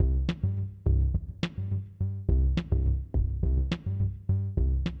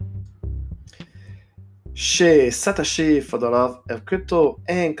Chez Satoshi for the Love of Crypto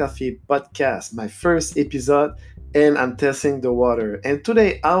and Coffee podcast, my first episode, and I'm testing the water. And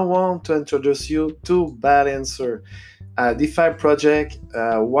today I want to introduce you to Balancer, a DeFi project.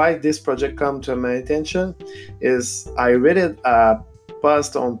 Why this project come to my attention is I read a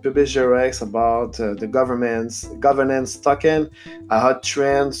post on PubliSGRX about the governance token, hot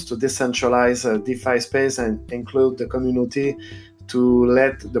trends to decentralize DeFi space and include the community to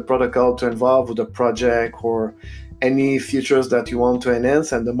let the protocol to involve with the project or any features that you want to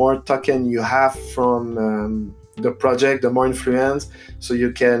enhance. And the more token you have from the project, the more influence, so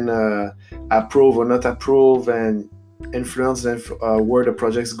you can approve or not approve and influence where the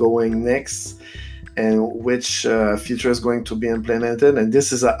project's going next and which feature is going to be implemented. And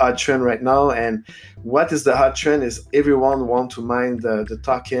this is a hot trend right now. And what is the hot trend is everyone want to mine the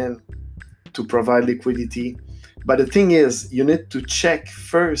token to provide liquidity. But the thing is, you need to check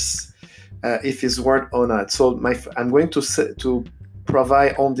first if it's worth or not. So I'm going to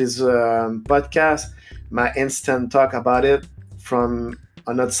provide on this podcast my instant talk about it from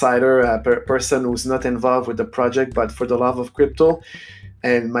an outsider, a person who's not involved with the project, but for the love of crypto.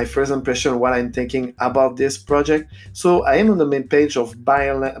 And my first impression, what I'm thinking about this project. So I am on the main page of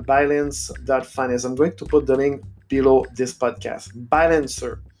Balance.finance. I'm going to put the link below this podcast.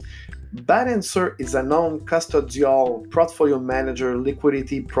 Balancer is a non-custodial portfolio manager,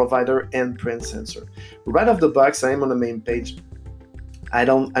 liquidity provider, and print sensor. Right off the box, I am on the main page. I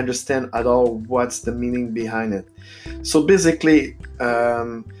don't understand at all what's the meaning behind it. So basically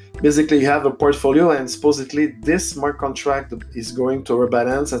you have a portfolio, and supposedly this smart contract is going to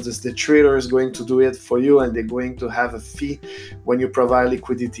rebalance, as the trader is going to do it for you, and they're going to have a fee when you provide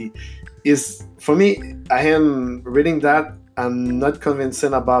liquidity. For me, I am reading that. I'm not convinced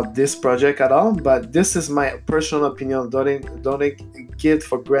about this project at all, but this is my personal opinion. Don't take it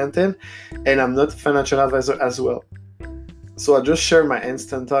for granted, and I'm not a financial advisor as well. So I just share my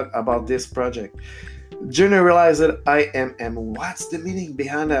instant talk about this project. Generalized IMM. What's the meaning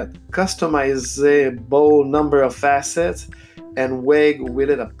behind that? Customizable number of assets and WAG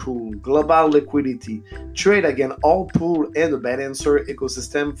within a pool. Global liquidity. Trade again all pool and the Balancer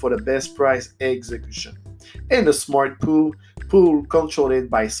ecosystem for the best price execution. And the smart pool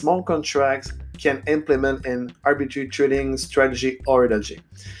controlled by small contracts can implement an arbitrary trading strategy or strategy.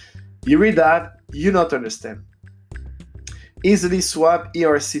 You read that, you not understand. Easily swap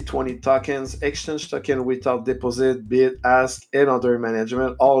ERC20 tokens, exchange token without deposit, bid, ask, and other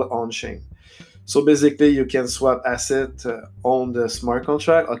management, all on-chain. So basically, you can swap asset on the smart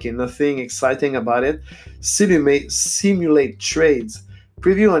contract. Okay, nothing exciting about it. Simulate trades.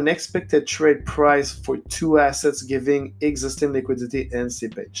 Preview an expected trade price for two assets giving existing liquidity and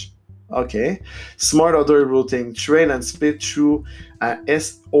seepage. Okay. Smart order routing. Trade and split through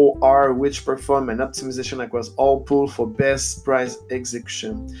SOR, which perform an optimization across all pools for best price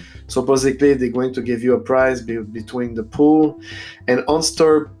execution. So basically, they're going to give you a price between the pool and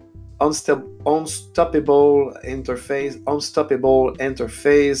unstoppable interface,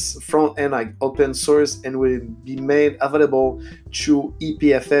 front end like open source, and will be made available through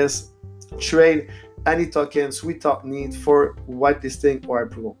EPFS. Trade any tokens without need for whitelisting or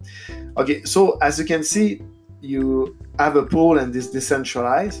approval. Okay, so as you can see, you have a pool and this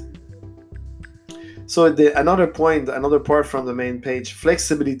decentralized. So another part from the main page,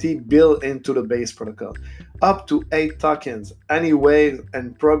 flexibility built into the base protocol. Up to 8 tokens, anyway,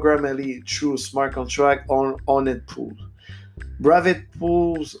 and programmably through smart contract on it pool. Private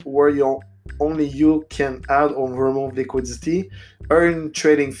pools where only you can add or remove liquidity, earn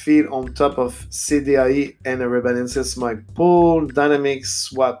trading fee on top of CDI and a rebalances smart pool, dynamic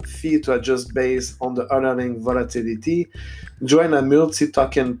swap fee to adjust based on the underlying volatility, join a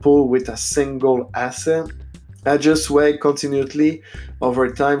multi-token pool with a single asset, adjust WAG continually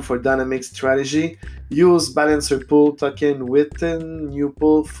over time for dynamic strategy, use Balancer pool token within new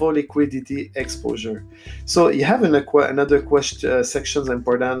pool for liquidity exposure. So you have another question sections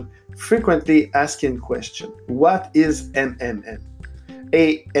important, frequently asking question. What is MMM?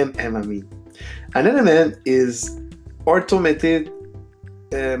 AMM, I mean. An MMM is automated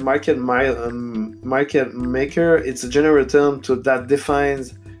market maker. It's a general term that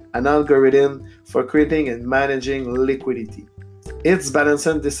defines an algorithm for creating and managing liquidity. It's balanced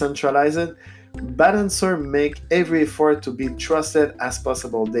and decentralized. Balancer make every effort to be trusted as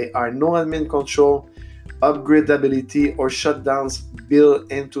possible. There are no admin control, upgradability, or shutdowns built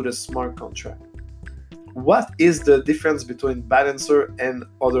into the smart contract. What is the difference between Balancer and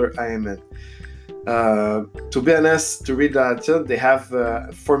other IMN? To be honest, to read that, they have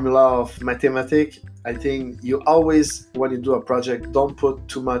a formula of mathematics. I think you always, when you do a project, don't put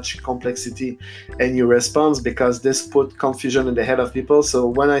too much complexity in your response, because this put confusion in the head of people. So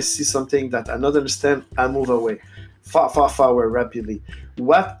when I see something that I don't understand, I move away, far away rapidly.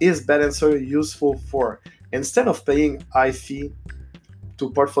 What is Balancer useful for? Instead of paying high fee to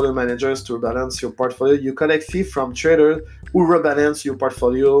portfolio managers to balance your portfolio, you collect fee from traders who rebalance your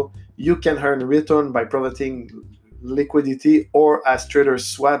portfolio. You can earn return by providing liquidity, or as traders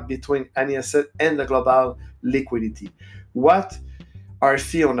swap between any asset and the global liquidity. What are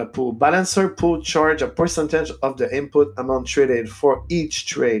fee on a pool? Balancer pool charge a percentage of the input amount traded for each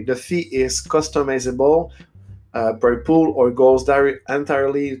trade. The fee is customizable per pool or goes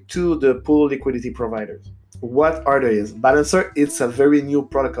entirely to the pool liquidity providers. What are these? Balancer, it's a very new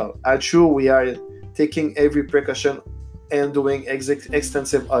protocol. At True, we are taking every precaution and doing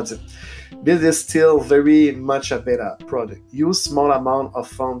extensive audit. This is still very much a beta product. Use small amount of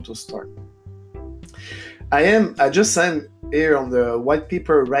fund to start. I just signed here on the white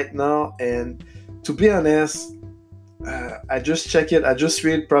paper right now, and to be honest, I just check it. I just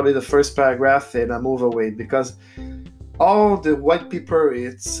read probably the first paragraph and I move away, because all the white paper,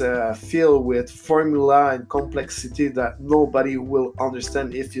 it's filled with formula and complexity that nobody will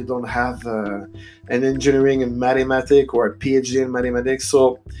understand if you don't have an engineering in mathematics or a PhD in mathematics.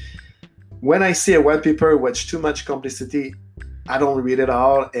 So when I see a white paper with too much complexity, I don't read it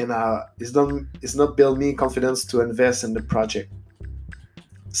all, and it's not build me confidence to invest in the project.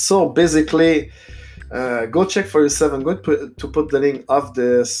 So basically, go check for yourself. I'm going to put the link of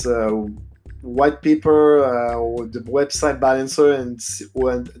this white paper or the website Balancer, and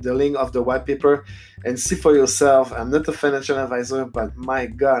the link of the white paper, and see for yourself. I'm not a financial advisor, but my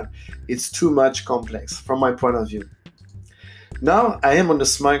God, it's too much complex from my point of view. Now I am on the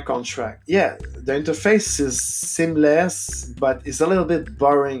smart contract. Yeah, the interface is seamless, but it's a little bit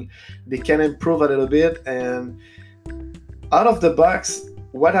boring. They can improve a little bit, and out of the box,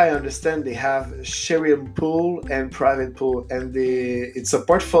 what I understand, they have sharing pool and private pool, and it's a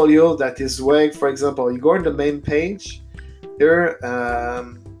portfolio that is where, for example, you go on the main page. Here, I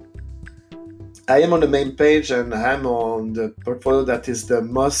am on the main page, and I'm on the portfolio that is the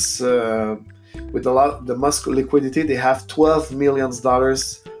most with the most liquidity. They have $12 million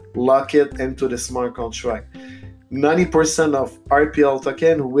locked into the smart contract. 90% of RPL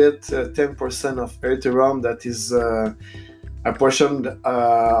token with 10% of Ethereum, that is a portion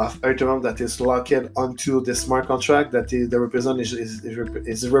of Ethereum that is locked onto the smart contract. That is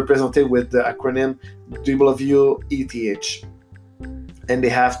is represented with the acronym WETH, and they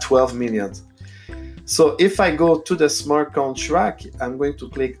have 12 million. So if I go to the smart contract, I'm going to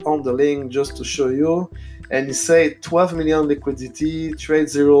click on the link just to show you, and it say 12 million liquidity, trade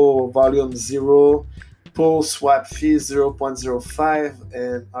 0, volume 0, pool swap fee 0.05,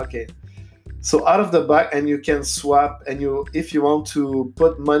 and okay. So out of the box, and you can swap, and if you want to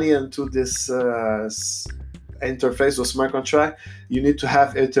put money into this interface or smart contract, you need to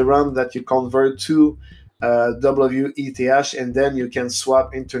have Ethereum that you convert to WETH, and then you can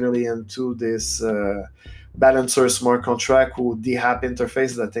swap internally into this Balancer smart contract with the app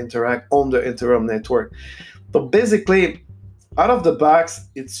interface that interact on the Ethereum network. So basically, out of the box,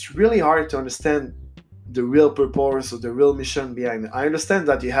 it's really hard to understand the real purpose or the real mission behind it. I understand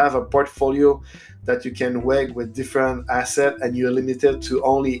that you have a portfolio that you can wag with different assets, and you're limited to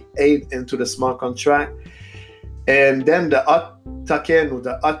only 8 into the smart contract. And then the hot token, or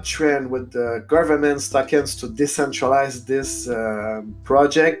the hot trend with the government's tokens to decentralize this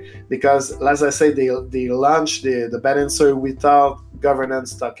project, because as I say, they launched the Balancer without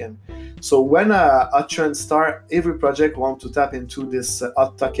governance token. So when a hot trend start, every project wants to tap into this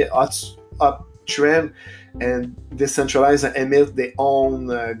hot token, hot trend, and decentralize and emit their own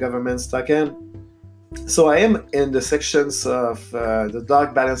government's token. So I am in the sections of the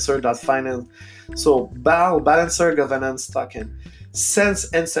doc balancer.finance. So BAL, Balancer Governance Token. Since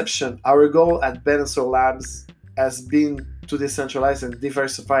inception, our goal at Balancer Labs has been to decentralize and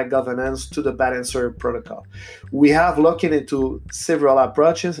diversify governance to the Balancer protocol. We have looked into several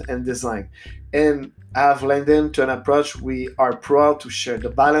approaches and design, and have landed to an approach we are proud to share: the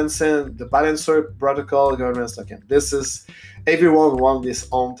Balancer protocol governance token. This is, everyone wants this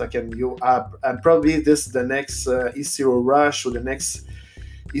own token. You are, and probably this is the next E0 rush, or the next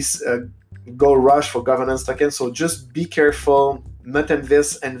is gold rush for governance tokens. So just be careful, not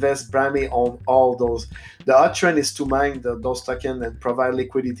invest blindly on all those. The hot trend is to mine those tokens and provide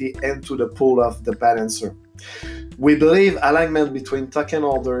liquidity into the pool of the Balancer. We believe alignment between token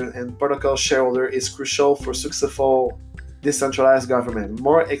holder and protocol shareholder is crucial for successful decentralized government.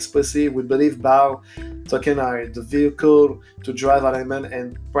 More explicitly, we believe BAL token are the vehicle to drive alignment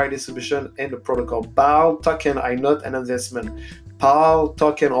and price distribution in the protocol. BAL token are not an investment. BAL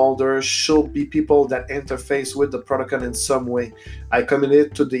token holders should be people that interface with the protocol in some way. I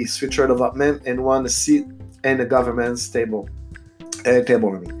committed to this future development and want to see in the government's table.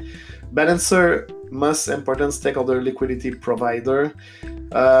 Balancer, most important stakeholder liquidity provider.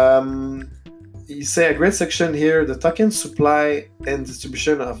 You say a great section here, the token supply and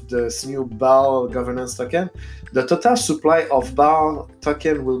distribution of this new BAL governance token. The total supply of BAL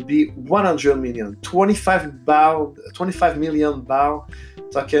token will be 100 million. 25 million BAL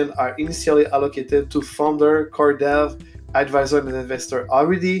token are initially allocated to founder, core dev, advisor, and investor.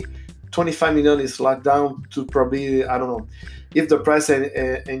 Already 25 million is locked down to probably, I don't know, if the price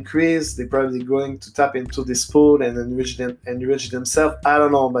increase, they're probably going to tap into this pool and enrich themselves. I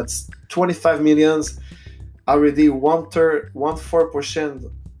don't know, but 25 millions, already 1/4%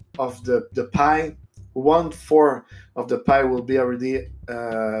 of the pie. 1/4 of the pie will be already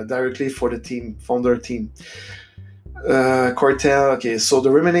directly for the team, founder team. Cortel, okay, so the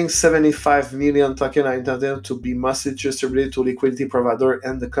remaining 75 million token are intended to be mostly distributed to liquidity provider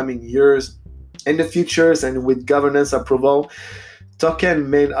in the coming years. In the futures and with governance approval, token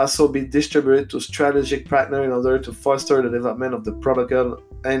may also be distributed to strategic partners in order to foster the development of the protocol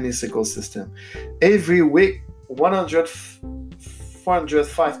and its ecosystem. Every week,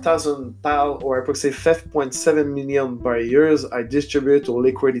 405,000 BAL, or approximately 5.7 million barriers, are distributed to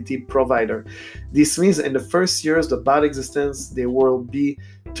liquidity provider. This means in the first years of the BAL existence, there will be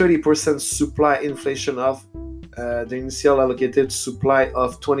 30% supply inflation of the initial allocated supply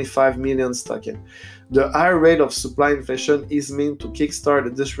of 25 million token. The higher rate of supply inflation is meant to kickstart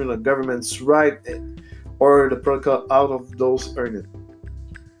the distribution of government's right or the protocol out of those earned.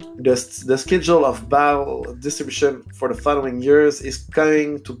 The schedule of BAL distribution for the following years is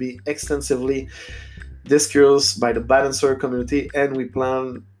going to be extensively discussed by the balancer community, and we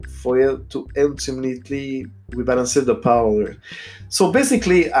plan for it to ultimately rebalance the power. So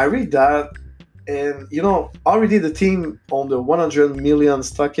basically, I read that, and already the team on the 100 million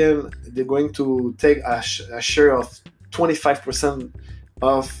token, they're going to take a share of 25%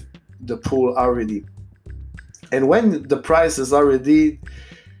 of the pool already. And when the price is already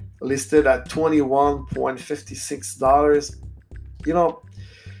listed at $21.56,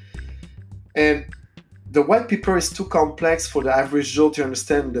 and the white paper is too complex for the average Joe to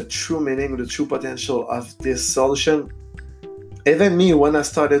understand the true meaning, the true potential of this solution. Even me, when I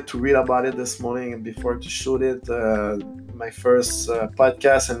started to read about it this morning and before to shoot it, my first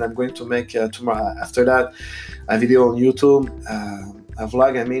podcast, and I'm going to make tomorrow after that a video on YouTube, a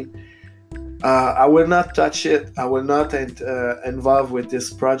vlog, I will not touch it. I will not involve with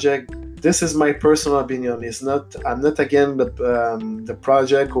this project. This is my personal opinion. I'm not against the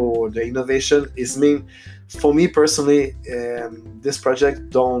project or the innovation. For me personally, this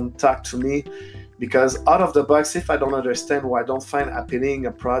project don't talk to me, because out of the box, if I don't understand or I don't find appealing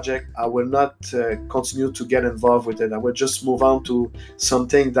a project, I will not continue to get involved with it. I will just move on to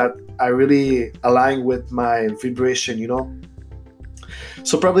something that I really align with my vibration,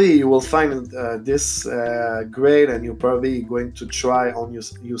 So probably you will find this great, and you're probably going to try on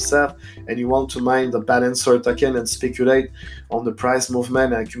yourself, and you want to mine the balancer token and speculate on the price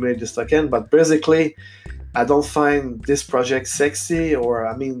movement and accumulate this token. But basically, I don't find this project sexy, or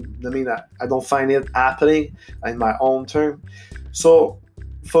I don't find it happening in my own term. So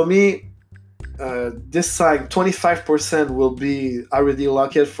for me, this side 25% will be already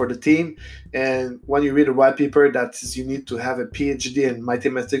locked for the team. And when you read a white paper, that is, you need to have a PhD in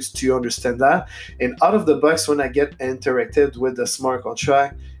mathematics to understand that. And out of the box, when I get interacted with the smart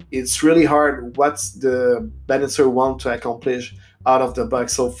contract, it's really hard what's the balancer want to accomplish out of the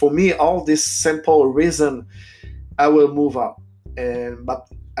box. So for me, all this simple reason, I will move out. But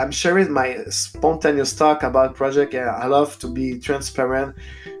I'm sharing my spontaneous talk about project, and I love to be transparent.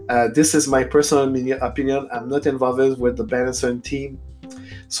 This is my personal opinion. I'm not involved with the balancer team.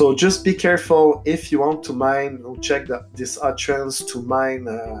 So just be careful if you want to mine or check this odd trends to mine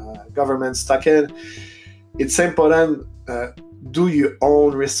government token. It's important. Do your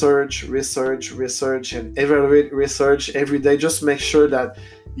own research, and evaluate research every day. Just make sure that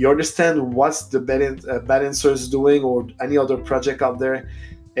you understand what's the balancer is doing, or any other project out there,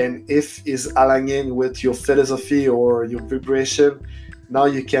 and if is aligning with your philosophy or your vibration. Now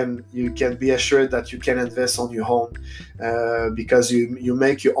you can be assured that you can invest on your own, because you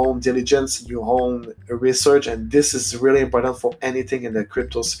make your own diligence, your own research, and this is really important for anything in the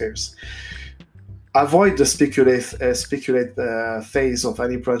crypto spheres. Avoid the speculate phase of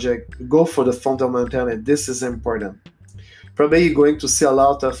any project. Go for the fundamental, and this is important. Probably you're going to see a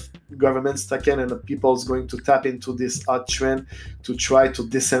lot of governments taken, and people's going to tap into this hot trend to try to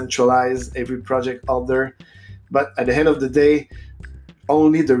decentralize every project out there. But at the end of the day,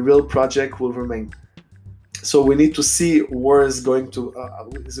 only the real project will remain. So we need to see where is going to.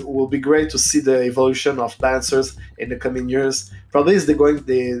 It will be great to see the evolution of dancers in the coming years. Probably is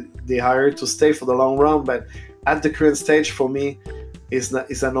they hire to stay for the long run, but at the current stage, for me, is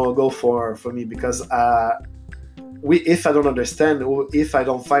a no go for me, because if I don't understand, or if I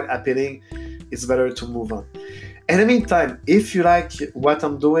don't find appealing, it's better to move on. In the meantime, if you like what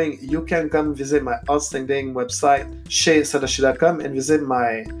I'm doing, you can come visit my outstanding website, shaysadashi.com, and visit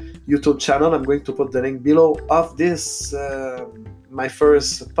my YouTube channel. I'm going to put the link below of this, my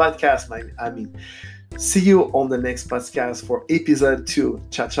first podcast. See you on the next podcast for episode 2.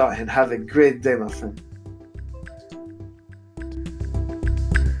 Ciao, ciao, and have a great day, my friend.